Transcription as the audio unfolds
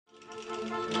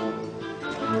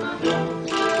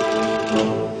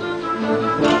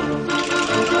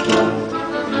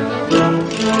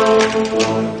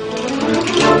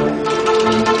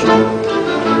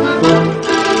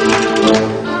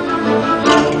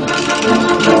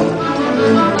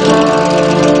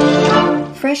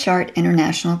Fresh Art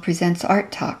International presents Art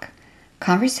Talk,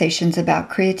 conversations about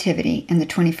creativity in the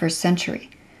 21st century.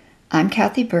 I'm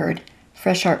Kathy Bird,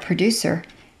 Fresh Art producer,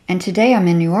 and today I'm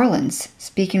in New Orleans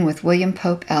speaking with William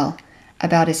Pope L.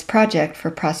 about his project for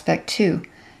Prospect 2,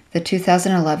 the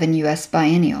 2011 U.S.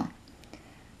 Biennial.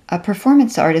 A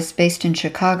performance artist based in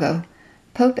Chicago,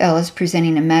 Pope L is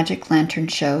presenting a magic lantern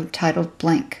show titled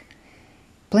Blink.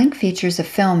 Blink features a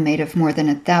film made of more than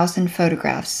 1,000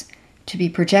 photographs to be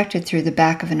projected through the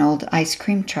back of an old ice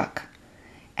cream truck.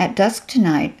 At dusk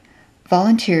tonight,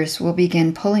 volunteers will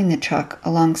begin pulling the truck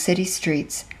along city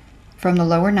streets from the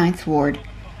lower Ninth Ward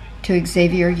to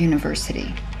Xavier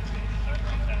University.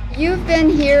 You've been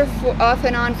here off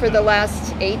and on for the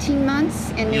last 18 months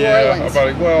in New Orleans.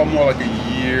 More like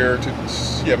a year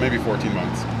to, maybe 14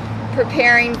 months.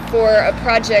 Preparing for a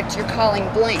project you're calling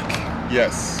Blink.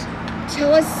 Yes.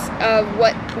 Tell us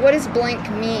what does Blink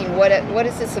mean? What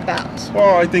is this about?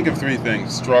 Well, I think of three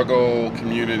things: struggle,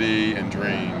 community, and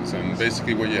dreams. And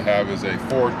basically what you have is a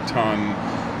 4-ton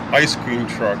ice cream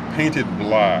truck painted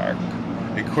black,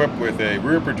 equipped with a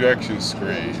rear projection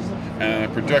screen and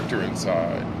a projector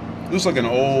inside. It looks like an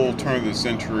old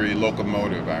turn-of-the-century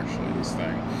locomotive, actually, this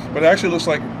thing. But it actually looks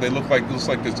like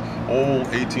this old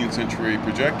 18th century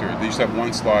projector. They used to have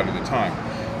one slide at a time.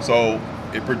 So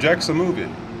it projects a movie.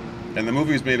 And the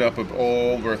movie is made up of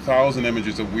over 1,000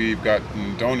 images that we've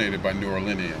gotten donated by New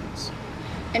Orleanians.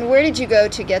 And where did you go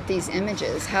to get these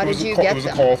images? How did you get them? It was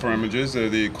a call for images.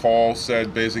 The call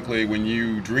said basically, when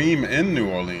you dream in New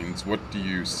Orleans, what do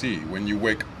you see? When you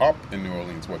wake up in New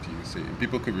Orleans, what do you see? And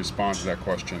people could respond to that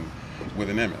question with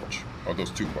an image, or those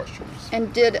two questions.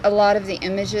 And did a lot of the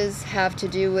images have to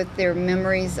do with their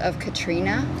memories of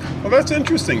Katrina? Well, that's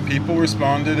interesting. People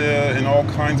responded in all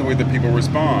kinds of ways that people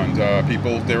respond.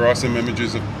 There are some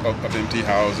images of empty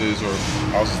houses or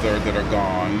houses that are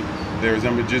gone. There's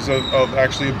images of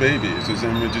actually babies. There's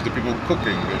images of people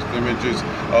cooking. There's images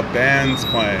of bands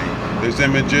playing. There's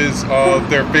images of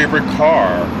their favorite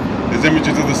car. There's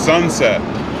images of the sunset.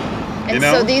 And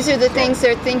so these are the things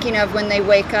they're thinking of when they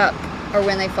wake up or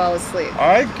when they fall asleep.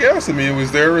 I guess. It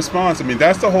was their response.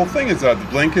 That's the whole thing, is that the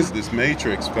Blink is this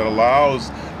matrix that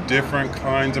allows different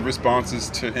kinds of responses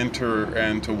to enter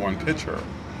into one picture.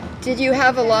 Did you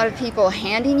have a lot of people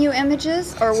handing you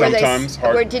images, or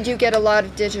or did you get a lot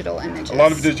of digital images? A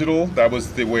lot of digital. That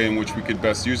was the way in which we could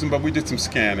best use them, but we did some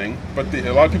scanning. But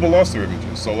a lot of people lost their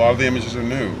images, so a lot of the images are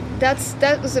new.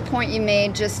 That was a point you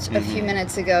made just a few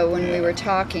minutes ago when we were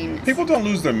talking. People don't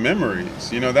lose their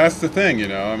memories. That's the thing.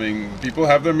 People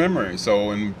have their memories.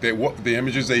 So the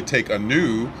images they take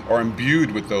anew are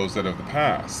imbued with those that are the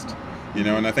past.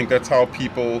 And I think that's how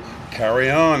people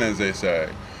carry on, as they say.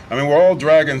 We're all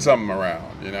dragging something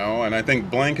around, and I think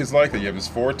Blink is like that. You have this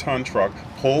 4-ton truck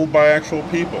pulled by actual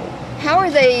people. How are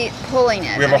they pulling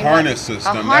it? We have a harness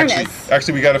system. A harness?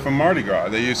 Actually, we got it from Mardi Gras.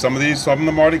 They use some of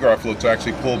the Mardi Gras floats are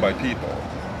actually pulled by people.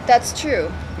 That's true.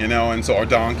 And so, or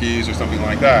donkeys or something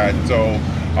like that. So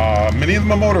many of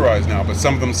them are motorized now, but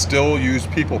some of them still use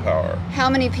people power. How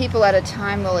many people at a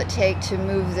time will it take to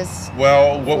move this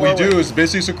What forward? We do is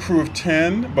basically it's a crew of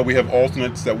 10, but we have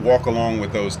alternates that walk along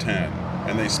with those 10.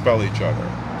 And they spell each other.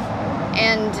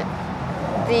 And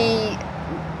the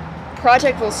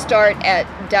project will start at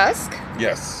dusk?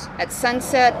 Yes. At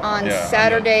sunset on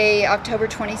Saturday, October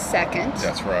 22nd.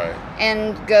 That's right.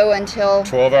 And go until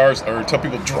 12 hours, or until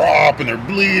people drop and they're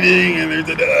bleeding and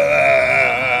they're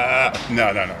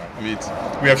No.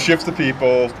 We have shifts of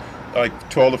people, like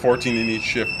 12 to 14 in each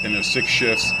shift, and there's 6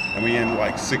 shifts, and we end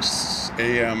like 6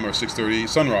 a.m. or 6:30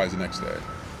 sunrise the next day.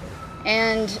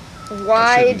 And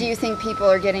why do you think people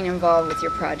are getting involved with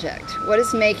your project? What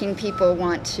is making people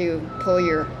want to pull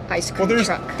your ice cream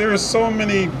truck? There are so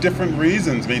many different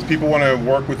reasons. People want to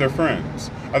work with their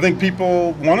friends. I think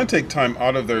people want to take time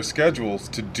out of their schedules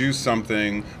to do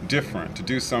something different, to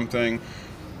do something,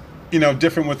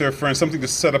 different with their friends, something to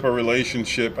set up a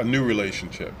relationship, a new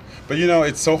relationship. But,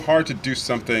 it's so hard to do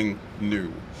something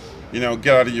new. Get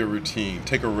out of your routine,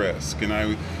 take a risk. And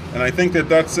I think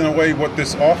that's in a way what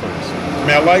this offers.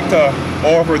 I like to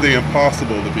offer the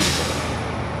impossible to people.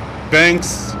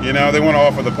 Banks, they want to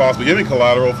offer the possible. You have any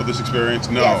collateral for this experience?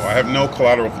 No, yes. I have no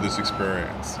collateral for this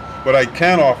experience. What I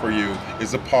can offer you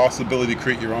is the possibility to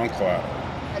create your own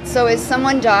collateral. So is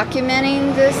someone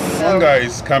documenting this? One guy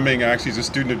is coming, actually, he's a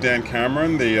student of Dan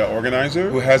Cameron, the organizer,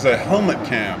 who has a helmet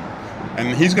cam.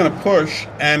 And he's going to push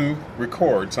and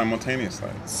record simultaneously.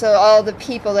 So all the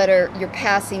people that you're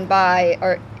passing by,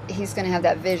 he's going to have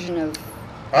that vision of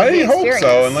I hope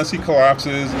so, unless he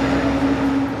collapses.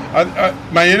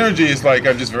 My energy is like,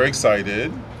 I'm just very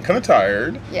excited, kind of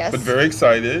tired, yes, but very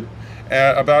excited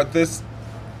about this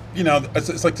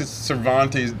it's like the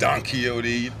Cervantes, Don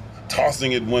Quixote,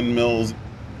 tossing at windmills,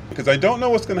 because I don't know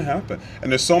what's going to happen.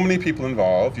 And there's so many people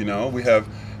involved, we have,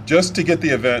 just to get the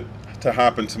event to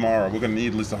happen tomorrow, we're going to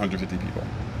need at least 150 people.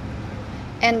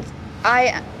 And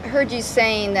I heard you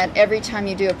saying that every time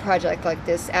you do a project like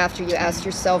this, after you ask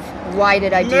yourself, why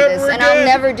did I do this? And I'll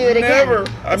never do it again.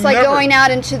 It's like going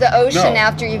out into the ocean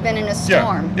after you've been in a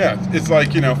storm. Yeah, it's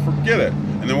like, forget it.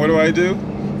 And then what do?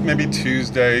 Maybe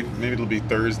Tuesday, maybe it'll be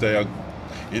Thursday.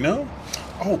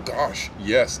 Oh gosh,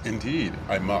 yes, indeed,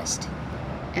 I must.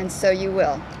 And so you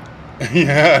will.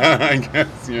 Yeah, I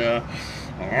guess, yeah.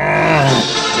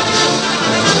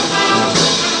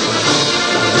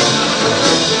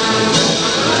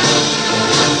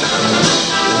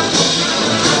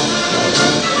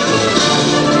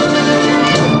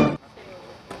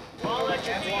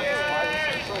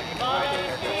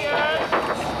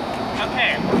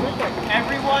 Okay,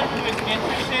 everyone who is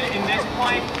interested in this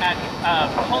point at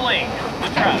pulling the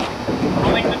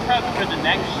truck for the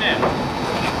next shift,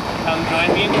 come join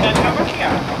me and over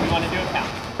here. We want to do a